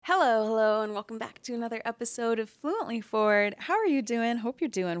Hello, and welcome back to another episode of Fluently Forward. How are you doing? Hope you're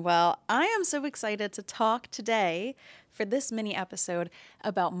doing well. I am so excited to talk today for this mini episode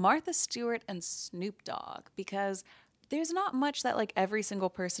about Martha Stewart and Snoop Dogg because there's not much that every single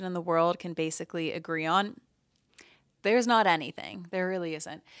person in the world can basically agree on. There's not anything. There really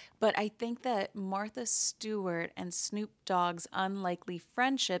isn't. But I think that Martha Stewart and Snoop Dogg's unlikely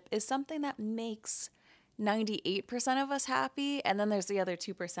friendship is something that makes 98% of us happy, and then there's the other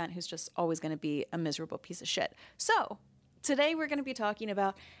 2% who's just always going to be a miserable piece of shit. So, today we're going to be talking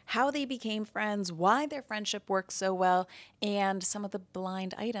about how they became friends, why their friendship works so well, and some of the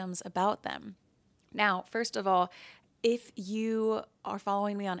blind items about them. Now, first of all, if you are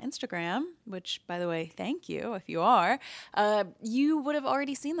following me on Instagram, which, by the way, thank you if you are, you would have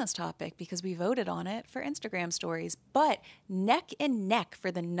already seen this topic because we voted on it for Instagram stories. But neck and neck for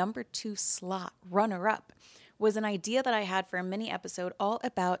the number 2 slot, runner-up, was an idea that I had for a mini episode all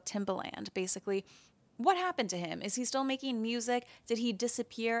about Timbaland. Basically, what happened to him? Is he still making music? Did he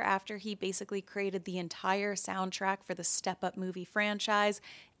disappear after he basically created the entire soundtrack for the Step Up movie franchise?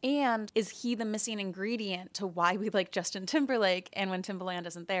 And is he the missing ingredient to why we like Justin Timberlake, and when Timbaland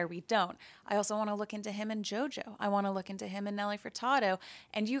isn't there, we don't? I also want to look into him and JoJo. I want to look into him and Nelly Furtado.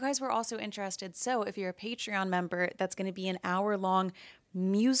 And you guys were also interested. So if you're a Patreon member, that's going to be an hour-long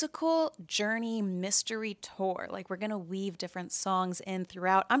musical journey mystery tour. We're going to weave different songs in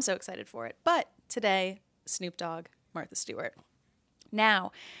throughout. I'm so excited for it. But today, Snoop Dogg, Martha Stewart.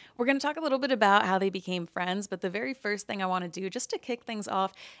 Now, we're going to talk a little bit about how they became friends, but the very first thing I want to do, just to kick things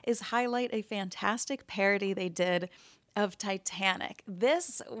off, is highlight a fantastic parody they did of Titanic.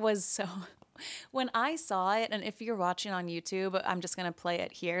 This was so... When I saw it, and if you're watching on YouTube, I'm just going to play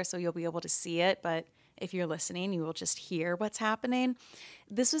it here so you'll be able to see it, but if you're listening, you will just hear what's happening.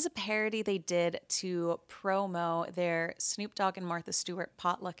 This was a parody they did to promo their Snoop Dogg and Martha Stewart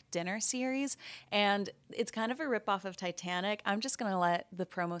potluck dinner series, and it's kind of a ripoff of Titanic. I'm just going to let the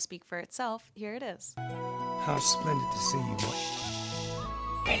promo speak for itself. Here it is. How splendid to see you,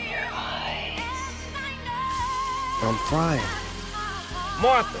 Martha. In your eyes. I'm frying.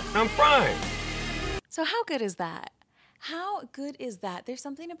 Martha, I'm frying. So how good is that? How good is that? There's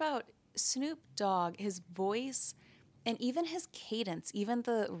something about Snoop Dogg, his voice, and even his cadence, even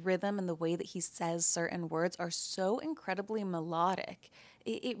the rhythm and the way that he says certain words are so incredibly melodic.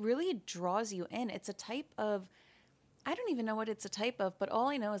 It really draws you in. It's a type of, I don't even know what it's a type of, but all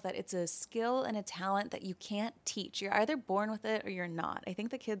I know is that it's a skill and a talent that you can't teach. You're either born with it or you're not. I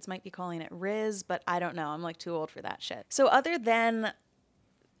think the kids might be calling it Riz, but I don't know. I'm too old for that shit. So other than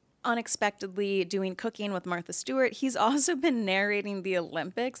unexpectedly doing cooking with Martha Stewart, he's also been narrating the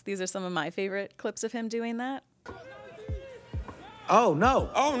Olympics. These are some of my favorite clips of him doing that. Oh,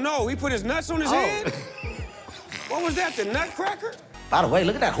 no. Oh no, he put his nuts on his head? What was that, the nutcracker? By the way,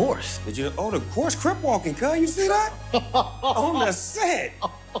 look at that horse. Did you, the horse crip walking, cuz, you see that? On the set.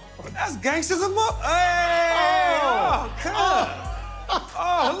 That's gangsters of up. Hey, oh, cuz.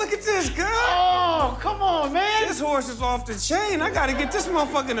 Oh, look at this, cuz. Oh, come on, man. This horse is off the chain. I gotta get this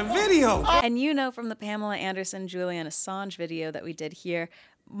motherfucker in a video. And you know from the Pamela Anderson, Julian Assange video that we did here,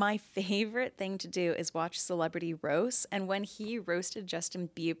 my favorite thing to do is watch celebrity roasts. And when he roasted Justin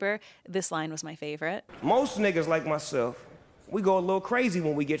Bieber, this line was my favorite. Most niggas like myself, we go a little crazy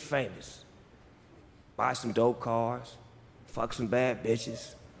when we get famous. Buy some dope cars, fuck some bad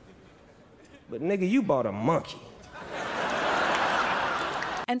bitches. But nigga, you bought a monkey.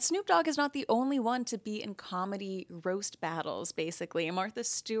 And Snoop Dogg is not the only one to be in comedy roast battles, basically. Martha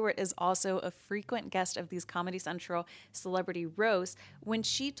Stewart is also a frequent guest of these Comedy Central celebrity roasts. When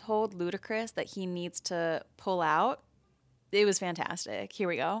she told Ludacris that he needs to pull out, it was fantastic. Here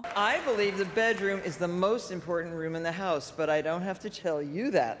we go. I believe the bedroom is the most important room in the house, but I don't have to tell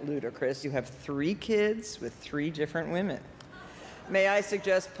you that, Ludacris. You have 3 kids with 3 different women. May I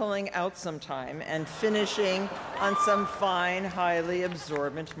suggest pulling out sometime and finishing on some fine, highly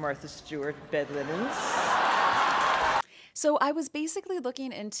absorbent Martha Stewart bed linens? So I was basically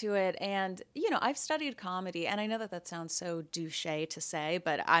looking into it, and, I've studied comedy, and I know that sounds so douche to say,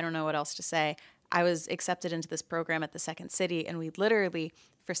 but I don't know what else to say. I was accepted into this program at the Second City, and we literally,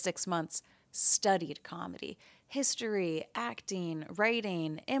 for 6 months, studied comedy. History, acting,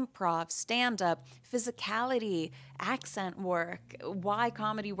 writing, improv, stand-up, physicality, accent work, why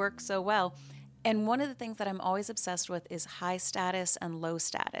comedy works so well. And one of the things that I'm always obsessed with is high status and low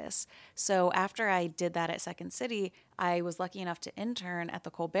status. So after I did that at Second City, I was lucky enough to intern at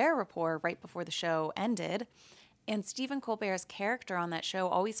the Colbert Report right before the show ended. And Stephen Colbert's character on that show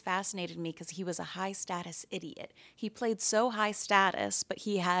always fascinated me because he was a high status idiot. He played so high status, but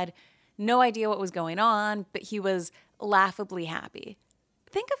he had no idea what was going on, but he was laughably happy.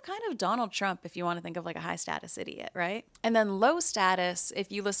 think of kind of Donald Trump if you want to think of like a high status idiot, right? And then low status,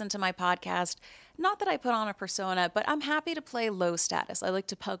 if you listen to my podcast, not that I put on a persona, but I'm happy to play low status. I like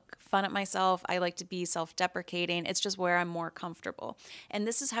to poke fun at myself. I like to be self-deprecating. It's just where I'm more comfortable. And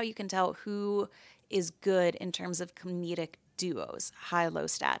this is how you can tell who is good in terms of comedic duos, high, low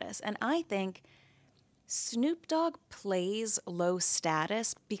status. And I think Snoop Dogg plays low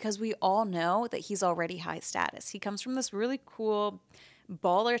status because we all know that he's already high status. He comes from this really cool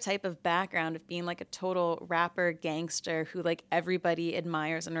baller type of background of being like a total rapper gangster who like everybody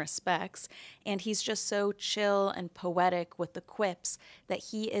admires and respects. And he's just so chill and poetic with the quips that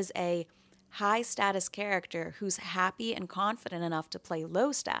he is a high status character who's happy and confident enough to play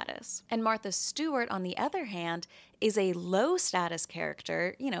low status. And Martha Stewart, on the other hand, is a low status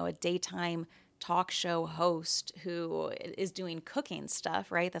character, you know, a daytime talk show host who is doing cooking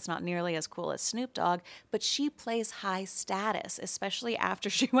stuff, right? That's not nearly as cool as Snoop Dogg, but she plays high status, especially after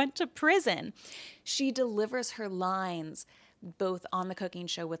she went to prison. She delivers her lines both on the cooking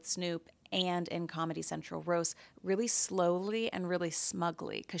show with Snoop and in Comedy Central Roast really slowly and really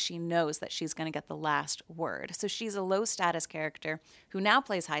smugly because she knows that she's going to get the last word. So she's a low status character who now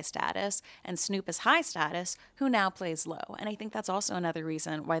plays high status, and Snoop is high status who now plays low. And I think that's also another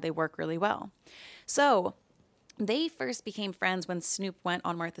reason why they work really well. So they first became friends when Snoop went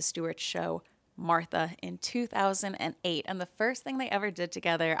on Martha Stewart's show Martha in 2008. And the first thing they ever did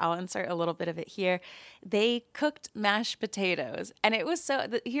together, I'll insert a little bit of it here, they cooked mashed potatoes. And it was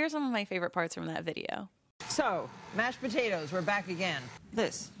here's some of my favorite parts from that video. So, mashed potatoes, we're back again.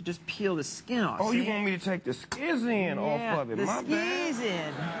 This, you just peel the skin off. Oh, see? you want me to take the skiz off of it? The My bad. skis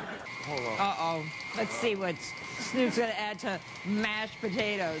in. Hold on. Uh-oh. Let's see what Snoop's going to add to mashed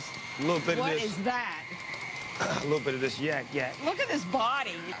potatoes. A little bit What of this. is that? A little bit of this yak. Look at this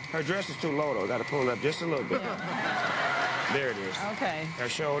body. Her dress is too low though. Got to pull it up just a little bit. There it is. Okay. Her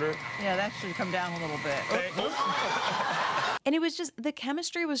shoulder. Yeah, that should come down a little bit. Hey. And it was just, the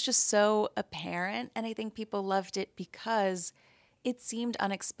chemistry was just so apparent. And I think people loved it because it seemed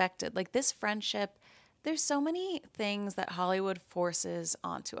unexpected. Like this friendship, there's so many things that Hollywood forces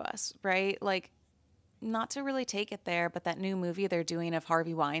onto us, right? Like, not to really take it there, but that new movie they're doing of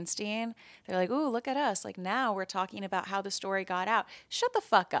Harvey Weinstein, they're like, ooh, look at us. Like now we're talking about how the story got out. Shut the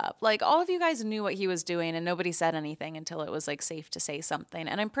fuck up. Like all of you guys knew what he was doing and nobody said anything until it was like safe to say something.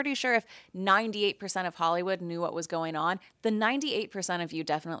 And I'm pretty sure if 98% of Hollywood knew what was going on, the 98% of you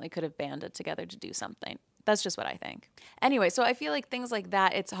definitely could have banded together to do something. That's just what I think. Anyway, so I feel like things like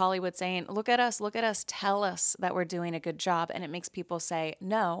that, it's Hollywood saying, look at us, tell us that we're doing a good job. And it makes people say,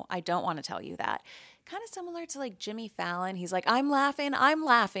 no, I don't want to tell you that. Kind of similar to like Jimmy Fallon. He's like, I'm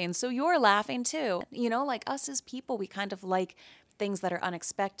laughing, so you're laughing too. You know, like us as people, we kind of like things that are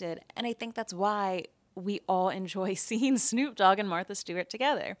unexpected. And I think that's why we all enjoy seeing Snoop Dogg and Martha Stewart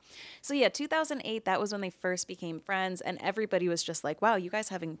together. So yeah, 2008, that was when they first became friends, and everybody was just like, wow, you guys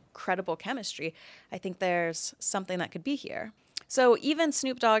have incredible chemistry. I think there's something that could be here. So even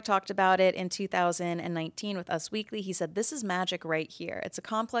Snoop Dogg talked about it in 2019 with Us Weekly. He said, this is magic right here. It's a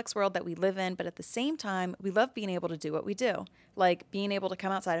complex world that we live in, but at the same time, we love being able to do what we do. Like being able to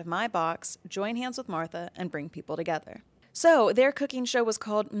come outside of my box, join hands with Martha, and bring people together. So their cooking show was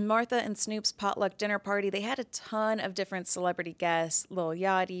called Martha and Snoop's Potluck Dinner Party. They had a ton of different celebrity guests, Lil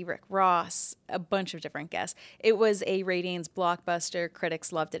Yachty, Rick Ross, a bunch of different guests. It was a ratings blockbuster.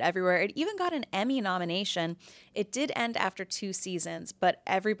 Critics loved it everywhere. It even got an Emmy nomination. It did end after 2 seasons, but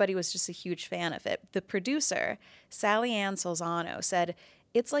everybody was just a huge fan of it. The producer, Sally Ann Solzano, said,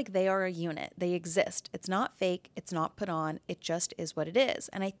 it's like they are a unit. They exist. It's not fake. It's not put on. It just is what it is.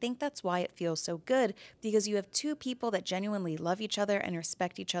 And I think that's why it feels so good, because you have 2 people that genuinely love each other and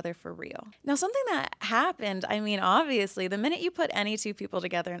respect each other for real. Now, something that happened, I mean, obviously, the minute you put any 2 people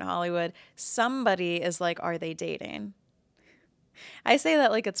together in Hollywood, somebody is like, are they dating? I say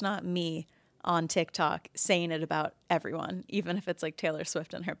that like it's not me on TikTok saying it about everyone, even if it's like Taylor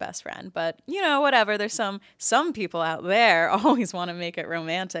Swift and her best friend. But, you know, whatever. There's some people out there always want to make it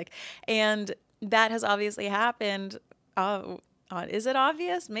romantic. And that has obviously happened. Is it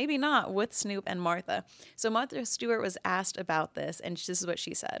obvious? Maybe not, with Snoop and Martha. So Martha Stewart was asked about this, and this is what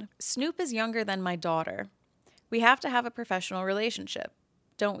she said. Snoop is younger than my daughter. We have to have a professional relationship.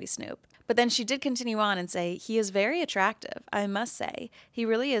 Don't we, Snoop? But then she did continue on and say, he is very attractive, I must say. He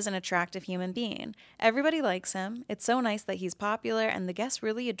really is an attractive human being. Everybody likes him. It's so nice that he's popular, and the guests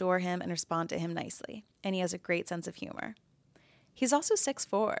really adore him and respond to him nicely. And he has a great sense of humor. He's also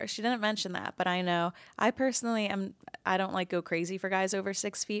 6'4". She didn't mention that, but I know. I personally I don't like go crazy for guys over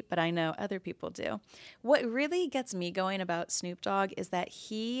 6 feet, but I know other people do. What really gets me going about Snoop Dogg is that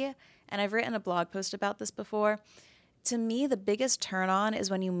and I've written a blog post about this before, To me, the biggest turn on is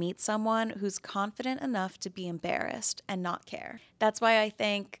when you meet someone who's confident enough to be embarrassed and not care. That's why I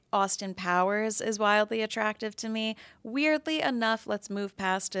think Austin Powers is wildly attractive to me. Weirdly enough, let's move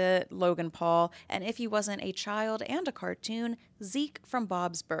past it, Logan Paul, and if he wasn't a child and a cartoon, Zeke from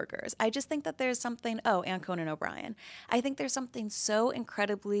Bob's Burgers. I just think that there's something, and Conan O'Brien. I think there's something so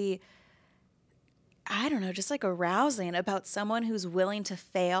incredibly, I don't know, just like arousing about someone who's willing to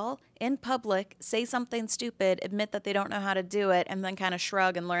fail in public, say something stupid, admit that they don't know how to do it, and then kind of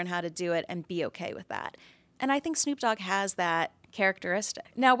shrug and learn how to do it and be okay with that. And I think Snoop Dogg has that characteristic.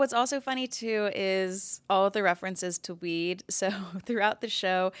 Now, what's also funny too is all of the references to weed. So throughout the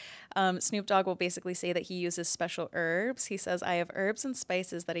show, Snoop Dogg will basically say that he uses special herbs. He says, I have herbs and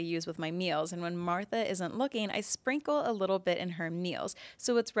spices that I use with my meals. And when Martha isn't looking, I sprinkle a little bit in her meals.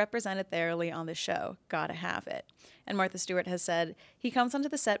 So it's represented thoroughly on the show. Gotta have it. And Martha Stewart has said, he comes onto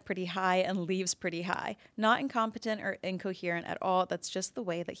the set pretty high and leaves pretty high. Not incompetent or incoherent at all. That's just the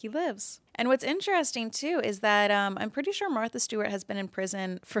way that he lives. And what's interesting, too, is that I'm pretty sure Martha Stewart has been in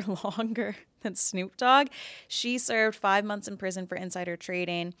prison for longer than Snoop Dogg. She served 5 months in prison for insider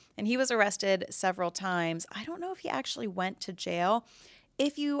trading, and he was arrested several times. I don't know if he actually went to jail.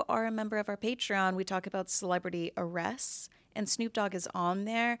 If you are a member of our Patreon, we talk about celebrity arrests, and Snoop Dogg is on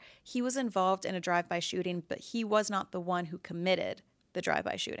there. He was involved in a drive-by shooting, but he was not the one who committed the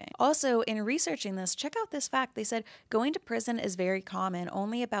drive-by shooting. Also, in researching this, check out this fact. They said going to prison is very common.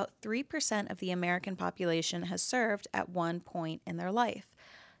 Only about 3% of the American population has served at one point in their life.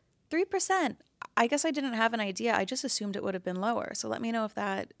 3%. I guess I didn't have an idea. I just assumed it would have been lower. So let me know if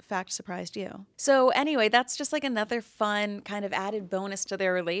that fact surprised you. So anyway, that's just like another fun kind of added bonus to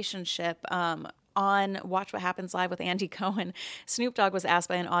their relationship. On Watch What Happens Live with Andy Cohen, Snoop Dogg was asked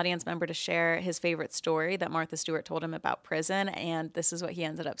by an audience member to share his favorite story that Martha Stewart told him about prison, and this is what he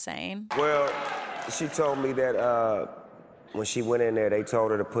ended up saying. Well, she told me that when she went in there, they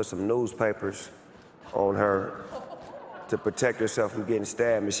told her to put some newspapers on her to protect herself from getting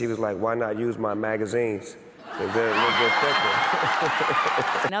stabbed. And she was like, why not use my magazines? They're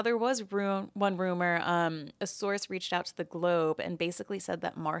Now, there was one rumor. A source reached out to the Globe and basically said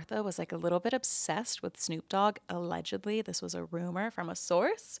that Martha was like a little bit obsessed with Snoop Dogg. Allegedly, this was a rumor from a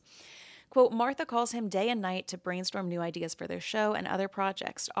source. Quote, Martha calls him day and night to brainstorm new ideas for their show and other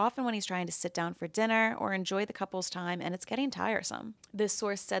projects, often when he's trying to sit down for dinner or enjoy the couple's time, and it's getting tiresome. This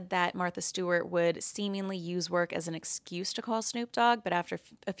source said that Martha Stewart would seemingly use work as an excuse to call Snoop Dogg, but after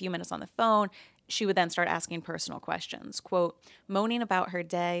a few minutes on the phone, she would then start asking personal questions. Quote, moaning about her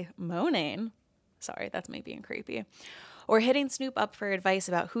day. Moaning? Sorry, that's me being creepy. Or hitting Snoop up for advice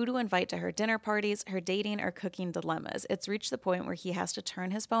about who to invite to her dinner parties, her dating or cooking dilemmas. It's reached the point where he has to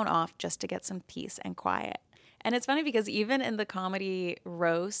turn his phone off just to get some peace and quiet. And it's funny because even in the comedy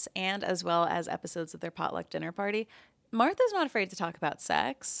roasts and as well as episodes of their potluck dinner party, Martha's not afraid to talk about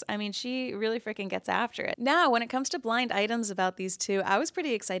sex. I mean, she really freaking gets after it. Now, when it comes to blind items about these two, I was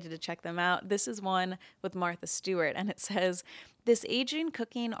pretty excited to check them out. This is one with Martha Stewart, and it says, this aging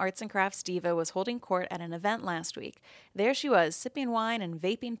cooking arts and crafts diva was holding court at an event last week. There she was, sipping wine and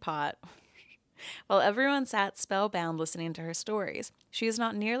vaping pot, while everyone sat spellbound listening to her stories. She is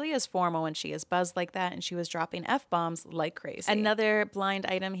not nearly as formal when she is buzzed like that, and she was dropping F-bombs like crazy. Another blind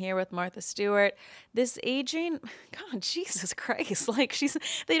item here with Martha Stewart. This aging, God, Jesus Christ, like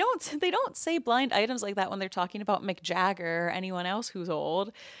they don't say blind items like that when they're talking about Mick Jagger or anyone else who's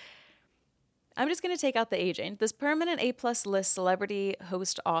old. I'm just going to take out the aging. This permanent A+ list celebrity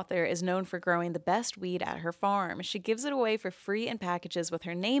host author is known for growing the best weed at her farm. She gives it away for free in packages with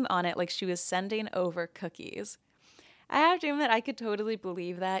her name on it like she was sending over cookies. I have to admit, I could totally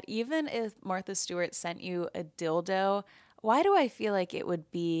believe that. Even if Martha Stewart sent you a dildo, why do I feel like it would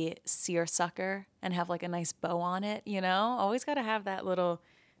be seersucker and have like a nice bow on it, you know? Always got to have that little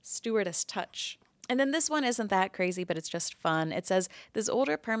stewardess touch. And then this one isn't that crazy, but it's just fun. It says, this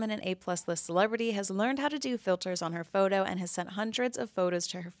older permanent A+ list celebrity has learned how to do filters on her photo and has sent hundreds of photos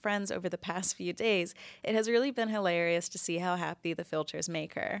to her friends over the past few days. It has really been hilarious to see how happy the filters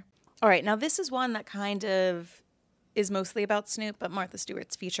make her. All right, now this is one that kind of is mostly about Snoop, but Martha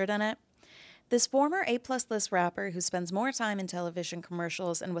Stewart's featured in it. This former A+ list rapper who spends more time in television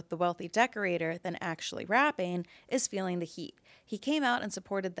commercials and with the wealthy decorator than actually rapping is feeling the heat. He came out and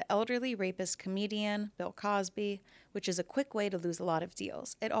supported the elderly rapist comedian Bill Cosby, which is a quick way to lose a lot of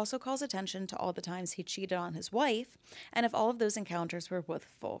deals. It also calls attention to all the times he cheated on his wife, and if all of those encounters were with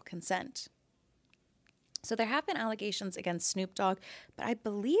full consent. So there have been allegations against Snoop Dogg, but I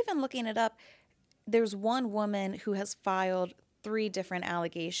believe in looking it up, there's one woman who has filed 3 different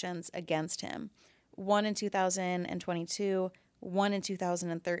allegations against him. One in 2022, one in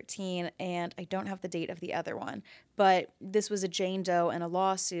 2013, and I don't have the date of the other one. But this was a Jane Doe in a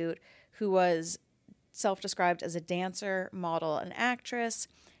lawsuit who was self-described as a dancer, model, and actress.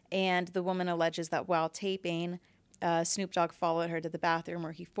 And the woman alleges that while taping, Snoop Dogg followed her to the bathroom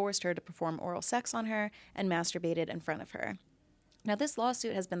where he forced her to perform oral sex on her and masturbated in front of her. Now, this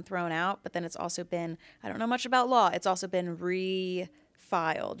lawsuit has been thrown out, but then it's also been, I don't know much about law, it's also been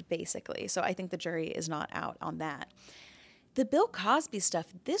refiled, basically. So I think the jury is not out on that. The Bill Cosby stuff,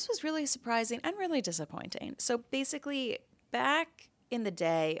 this was really surprising and really disappointing. So basically, back in the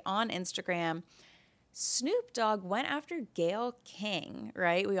day on Instagram, Snoop Dogg went after Gayle King,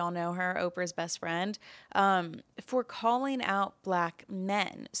 right? We all know her, Oprah's best friend, for calling out black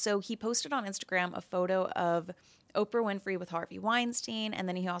men. So he posted on Instagram a photo of Oprah Winfrey with Harvey Weinstein, and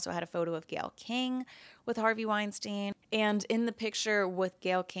then he also had a photo of Gayle King with Harvey Weinstein. And in the picture with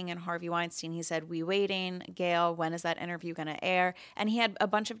Gayle King and Harvey Weinstein, he said, "We waiting, Gayle, when is that interview going to air?" And he had a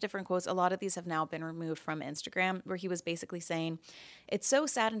bunch of different quotes. A lot of these have now been removed from Instagram, where he was basically saying, "It's so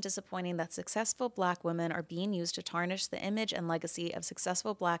sad and disappointing that successful black women are being used to tarnish the image and legacy of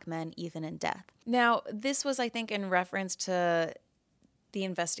successful black men, even in death." Now, this was, I think, in reference to the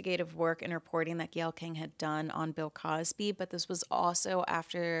investigative work and reporting that Gayle King had done on Bill Cosby, but this was also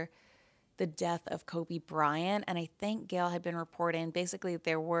after the death of Kobe Bryant. And I think Gayle had been reporting, basically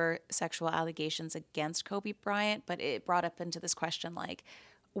there were sexual allegations against Kobe Bryant, but it brought up into this question like,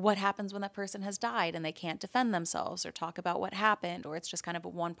 what happens when that person has died and they can't defend themselves or talk about what happened, or it's just kind of a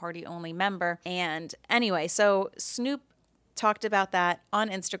one-party only member. And anyway, so Snoop talked about that on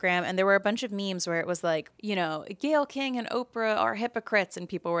Instagram, and there were a bunch of memes where it was like, you know, Gayle King and Oprah are hypocrites, and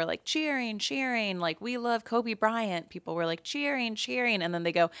people were like cheering, like, we love Kobe Bryant. People were like cheering, and then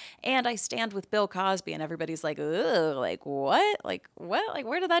they go, and I stand with Bill Cosby, and everybody's like, ugh, like what? Like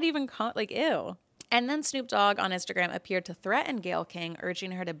where did that even come? Like, ew. And then Snoop Dogg on Instagram appeared to threaten Gayle King,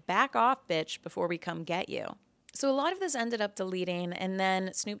 urging her to back off, bitch, before we come get you. So a lot of this ended up deleting, and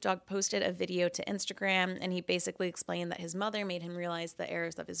then Snoop Dogg posted a video to Instagram, and he basically explained that his mother made him realize the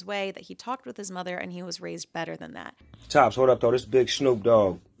errors of his way, that he talked with his mother, and he was raised better than that. Tops, hold up, though. This big Snoop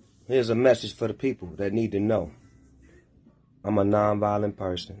Dogg. Here's a message for the people that need to know. I'm a nonviolent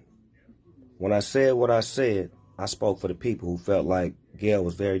person. When I said what I said, I spoke for the people who felt like Gayle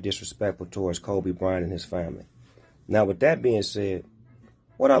was very disrespectful towards Kobe Bryant and his family. Now, with that being said,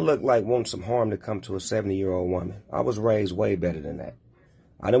 what I look like wants some harm to come to a 70-year-old woman. I was raised way better than that.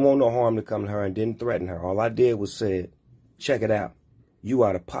 I didn't want no harm to come to her and didn't threaten her. All I did was said, check it out. You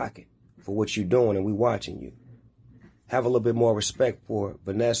out of pocket for what you're doing, and we watching you. Have a little bit more respect for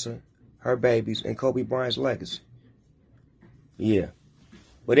Vanessa, her babies, and Kobe Bryant's legacy. Yeah.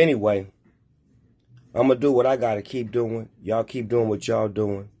 But anyway, I'm going to do what I got to keep doing. Y'all keep doing what y'all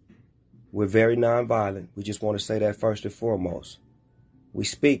doing. We're very nonviolent. We just want to say that first and foremost. We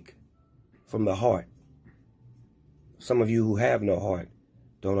speak from the heart. Some of you who have no heart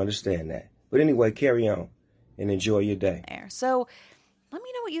don't understand that. But anyway, carry on and enjoy your day. So let me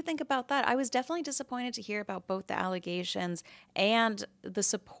know what you think about that. I was definitely disappointed to hear about both the allegations and the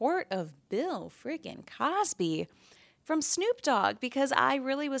support of Bill freaking Cosby from Snoop Dogg, because I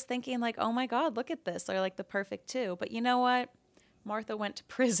really was thinking like, oh my God, look at this. They're like the perfect two. But you know what? Martha went to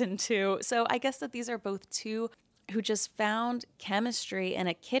prison too. So I guess that these are both two who just found chemistry in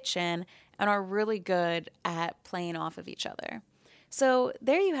a kitchen and are really good at playing off of each other. So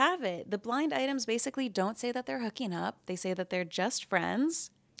there you have it. The blind items basically don't say that they're hooking up. They say that they're just friends.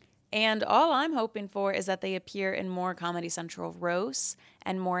 And all I'm hoping for is that they appear in more Comedy Central roasts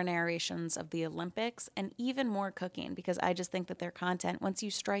and more narrations of the Olympics and even more cooking, because I just think that their content, once you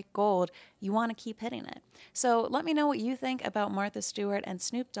strike gold, you want to keep hitting it. So let me know what you think about Martha Stewart and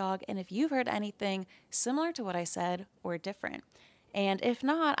Snoop Dogg, and if you've heard anything similar to what I said or different. And if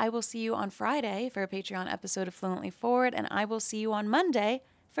not, I will see you on Friday for a Patreon episode of Fluently Forward, and I will see you on Monday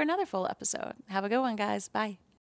for another full episode. Have a good one, guys. Bye.